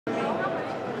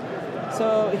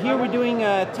So here we're doing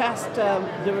a test.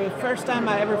 The first time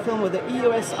I ever filmed with the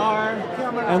EOS R,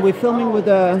 and we're filming with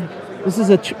a. This is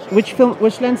a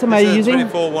which lens am I using?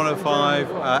 24-105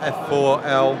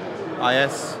 f4L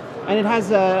IS. And it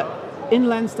has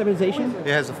inland stabilization. It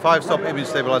has a 5-stop image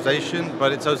stabilization,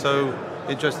 but it's also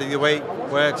interesting. The way it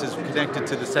works is connected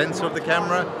to the sensor of the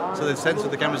camera. So the sensor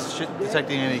of the camera is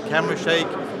detecting any camera shake.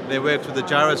 It works with the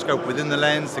gyroscope within the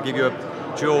lens to give you a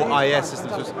dual IS system,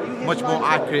 so it's a much more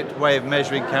accurate way of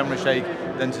measuring camera shake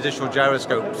than traditional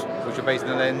gyroscopes, which are based in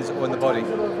the lens or in the body.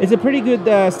 It's a pretty good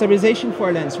stabilization for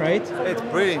a lens, right? It's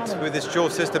brilliant with this dual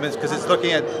system because it's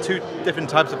looking at two different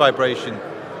types of vibration.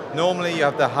 Normally you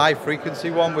have the high frequency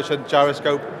one, which a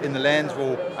gyroscope in the lens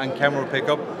and camera will pick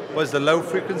up, whereas the low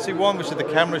frequency one, which is the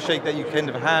camera shake that you kind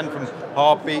of hand from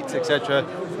heartbeats, etc.,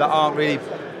 that aren't really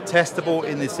testable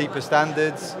in the CEPA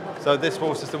standards. So this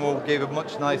whole system will give a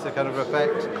much nicer kind of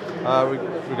effect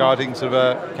regarding sort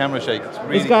of a camera shake.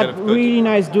 It's got really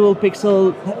nice dual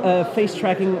pixel face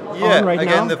tracking on right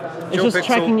now. It's just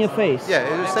tracking your face. Yeah,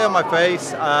 it will stay on my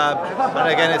face. And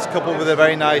again, it's coupled with a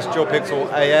very nice dual pixel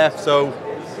AF. So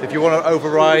if you want to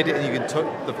override it, and you can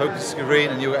touch the focus screen,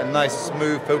 and you get a nice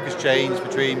smooth focus change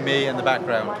between me and the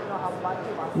background.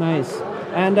 Nice.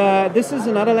 And this is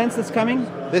another lens that's coming?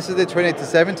 This is the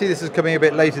 28-70. This is coming a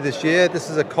bit later this year. This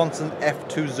is a constant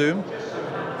f2 zoom.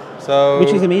 So,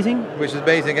 which is amazing? Which is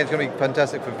amazing. Again, it's going to be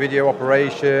fantastic for video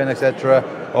operation, etc.,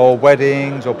 or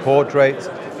weddings or portraits,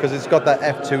 because it's got that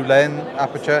f2 lens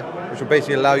aperture, which will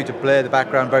basically allow you to blur the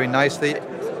background very nicely,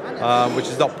 which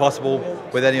is not possible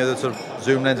with any other sort of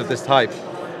zoom lens of this type.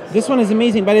 This one is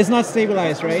amazing, but it's not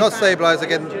stabilized, right? It's not stabilized.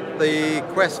 Again, the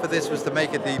quest for this was to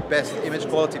make it the best image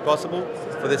quality possible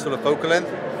for this sort of focal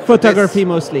length. Photography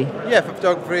mostly. Yeah, for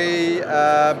photography.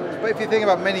 But if you think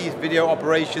about many video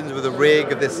operations with a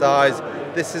rig of this size,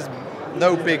 this is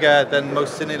no bigger than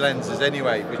most cine lenses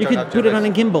anyway. You could put it on a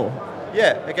gimbal.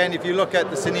 Yeah, again, if you look at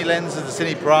the cine lenses, the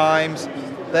cine primes,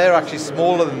 they're actually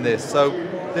smaller than this. So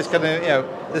this can,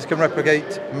 this can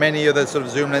replicate many other sort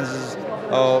of zoom lenses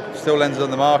or still lenses on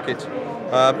the market.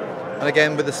 And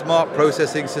again, with the smart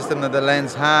processing system that the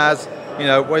lens has,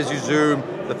 as you zoom,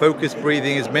 the focus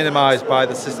breathing is minimized by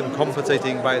the system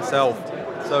compensating by itself.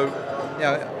 So,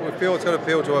 we feel it's going to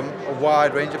appeal to a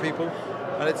wide range of people.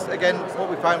 And it's, again, what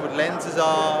we find with lenses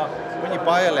are, when you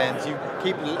buy a lens, you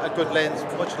keep a good lens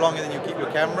much longer than you keep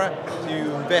your camera. So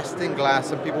you invest in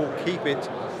glass and people keep it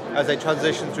as they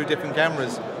transition through different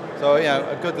cameras. So,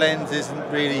 a good lens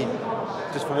isn't really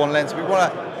just for one lens. We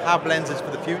want to have lenses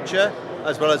for the future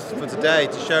as well as for today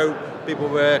to show people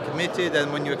we're committed,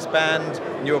 and when you expand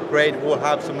and you upgrade, we'll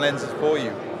have some lenses for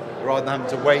you rather than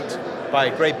having to wait, buy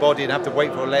a great body and have to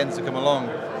wait for a lens to come along.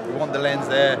 We want the lens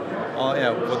there for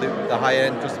the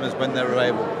high-end customers when they're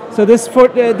available. So this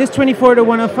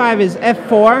 24-105 is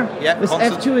f4. Yeah, this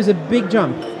constant. F2 is a big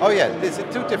jump. Oh yeah, there's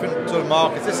two different sort of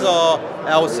markets. This is our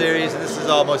L series, and this is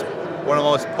one of the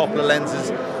most popular lenses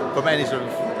from any sort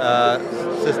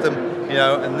of system.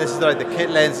 And this is like the kit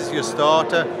lens. This is your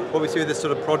starter. What we see with this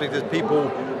sort of product is people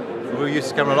who use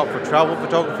this camera a lot for travel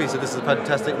photography. So this is a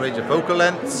fantastic range of focal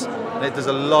lengths, and it does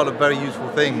a lot of very useful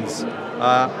things.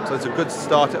 So it's a good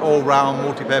starter, all-round,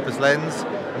 multi-purpose lens.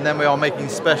 And then we are making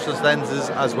specialist lenses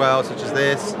as well, such as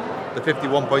this, the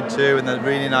 51.2, and the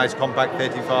really nice compact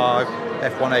 35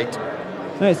 f1.8.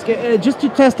 Nice. Just to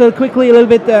test quickly a little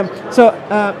bit.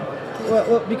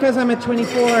 Well, because I'm at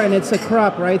 24 and it's a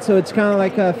crop, right? So it's kind of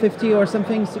like a 50 or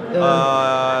something.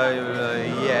 Yeah,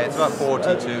 it's about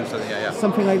 42, something. Yeah.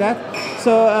 Something like that.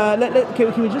 So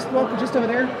can we just walk just over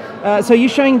there? So you're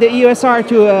showing the EOS R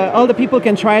to all the people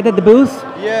can try it at the booth.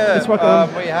 Yeah. Let's walk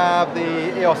on. We have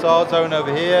the EOS R zone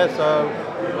over here, so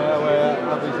we're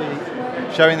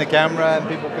obviously showing the camera and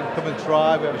people can come and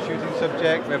try. We have a shooting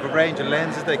subject. We have a range of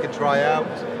lenses they can try out.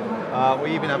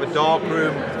 We even have a dark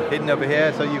room hidden over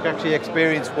here, so you can actually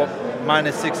experience what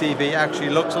 -6 EV actually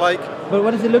looks like. But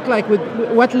what does it look like? With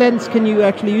what lens can you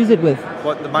actually use it with?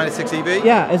 What, the -6 EV?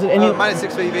 Yeah, is it any?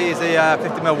 -6 EV is a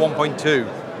 50mm 1.2.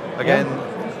 Again,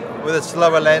 with a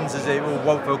slower lens, it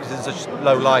won't focus in such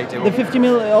low light. The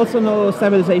 50mm also no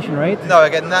stabilization, right? No,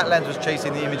 again, that lens was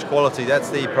chasing the image quality. That's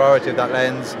the priority of that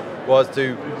lens, was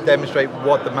to demonstrate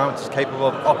what the mount is capable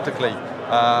of optically.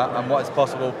 And what is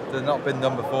possible that's not been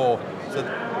done before. So,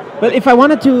 but if I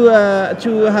wanted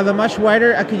to have a much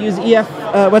wider, I could use EF.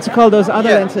 What's it called? Those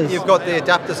other lenses. You've got the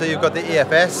adapter, so you've got the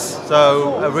EFS. So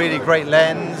a really great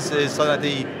lens is something like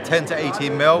the 10 to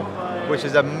 18mm, which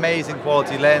is amazing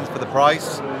quality lens for the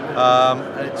price, and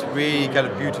it's really kind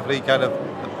of beautifully kind of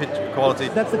the picture quality.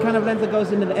 That's the kind of lens that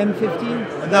goes into the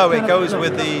M15. No, it goes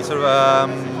with the sort of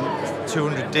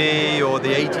 200D or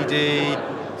the 80D.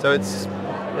 So it's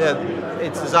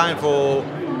designed for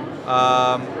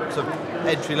sort of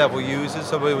entry-level users.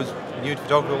 So it was new to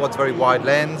photography, wants a very wide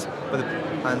lens,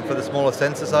 and for the smaller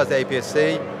sensor size, the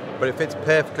APS-C, but it fits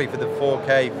perfectly for the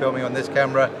 4K filming on this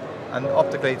camera, and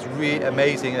optically it's really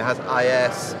amazing. It has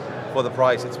IS for the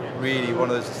price. It's really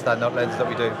one of those standout lenses that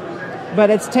we do. But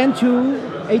it's 10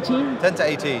 to 18? 10 to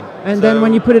 18. And so then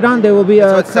when you put it on, there will be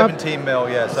a 17 mil,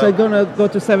 yeah. So it's going to go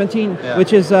to 17,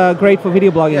 which is great for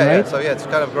video blogging, right? Yeah, so yeah, it's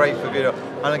kind of great for video.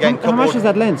 And again, how much is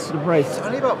that lens, the price? It's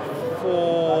only about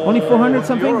Only 400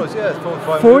 something? Euros, yeah, it's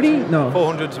 400. 40? No.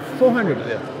 400. 400.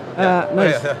 Yeah.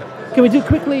 Nice. Can we do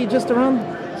quickly just around?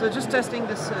 So just testing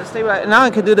this stabilizer. Now I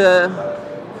can do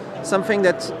something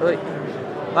that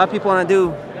a lot of people want to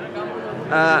do.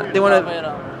 They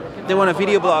want a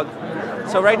video blog.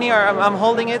 So right here I'm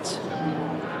holding it,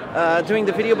 doing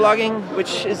the video blogging,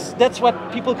 that's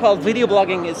what people call video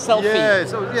blogging, is selfie. Yeah,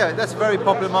 so that's a very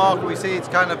popular market. We see it's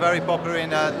kind of very popular in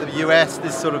the US,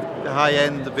 this sort of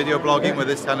high-end video blogging with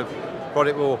this kind of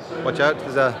product. Well, watch out,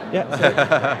 there's a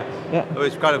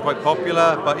it's kind of quite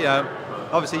popular, but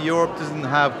obviously Europe doesn't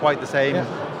have quite the same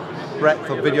breadth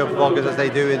of video bloggers as they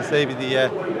do in, say, the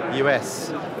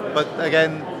US. But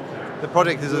again, the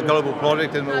product is a global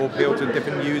product and will appeal to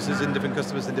different users and different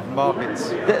customers in different markets.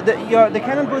 The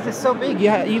Canon booth is so big,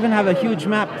 you even have a huge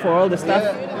map for all the stuff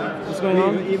that's going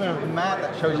on. Even a map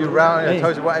that shows you around and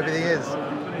tells you what everything is.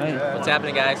 What's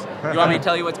happening, guys? You want me to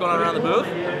tell you what's going on around the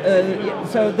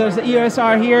booth? So there's the EOS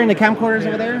R here and the camcorders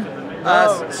over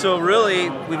there? So really,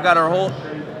 we've got our whole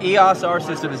EOS R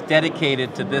system is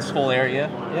dedicated to this whole area,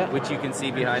 which you can see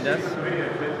behind us.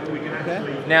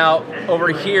 Okay. Now, over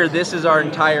here, this is our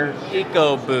entire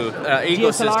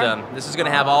ecosystem. This is going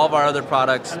to have all of our other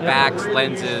products, backs,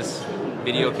 lenses,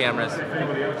 video cameras.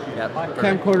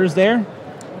 Camcorders there.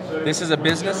 This is a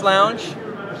business lounge.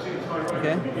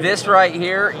 Okay. This right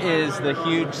here is the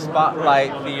huge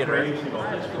spotlight theater.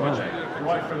 Wow.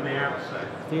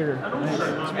 Theater. Nice.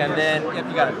 And then,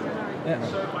 you got it. Yeah,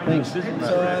 thanks.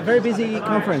 So a very busy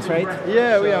conference, right?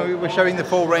 Yeah, we're showing the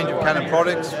full range of Canon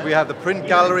products. We have the print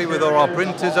gallery with all our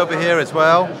printers over here as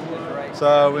well.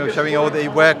 So we're showing all the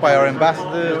work by our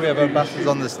ambassadors. We have ambassadors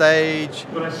on the stage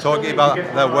talking about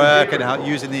their work and how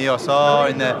using the EOS R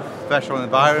in their professional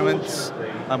environments.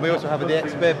 And we also have the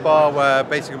expert bar where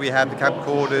basically we have the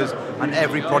camcorders and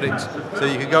every product. So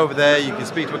you can go over there, you can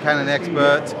speak to a Canon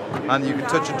expert, and you can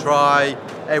touch and try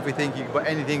everything. You can put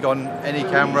anything on any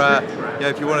camera.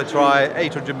 If you want to try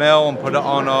 800mm and put it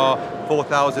on our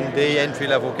 4000D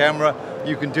entry-level camera,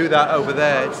 you can do that over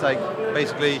there. It's like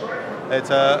basically it's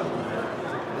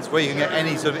where you can get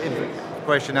any sort of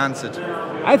question answered.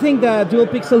 I think the dual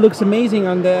pixel looks amazing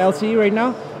on the LCD right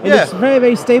now. It looks very,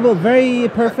 very stable, very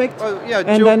perfect.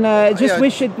 And then just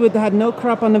wish it would have no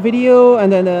crop on the video,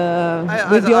 and then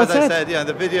as I said,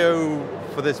 the video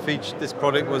for this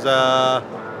product was the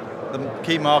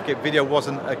key market. Video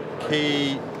wasn't a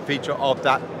key feature of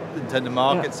that intended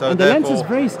market. So and the lens is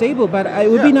very stable, but it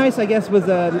would be nice, I guess, with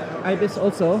IBIS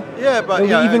also. Yeah, but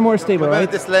even more stable, right?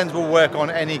 This lens will work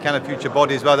on any kind of future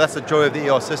body as well. That's the joy of the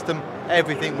EOS system.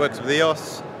 Everything works with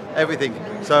EOS, everything.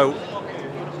 So,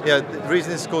 the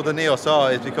reason it's called the EOS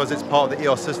R is because it's part of the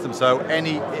EOS system. So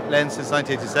any lens since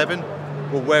 1987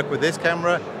 will work with this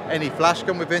camera. Any flash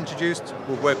gun we've introduced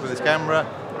will work with this camera.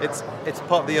 It's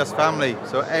part of the EOS family,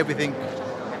 so everything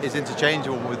is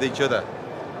interchangeable with each other.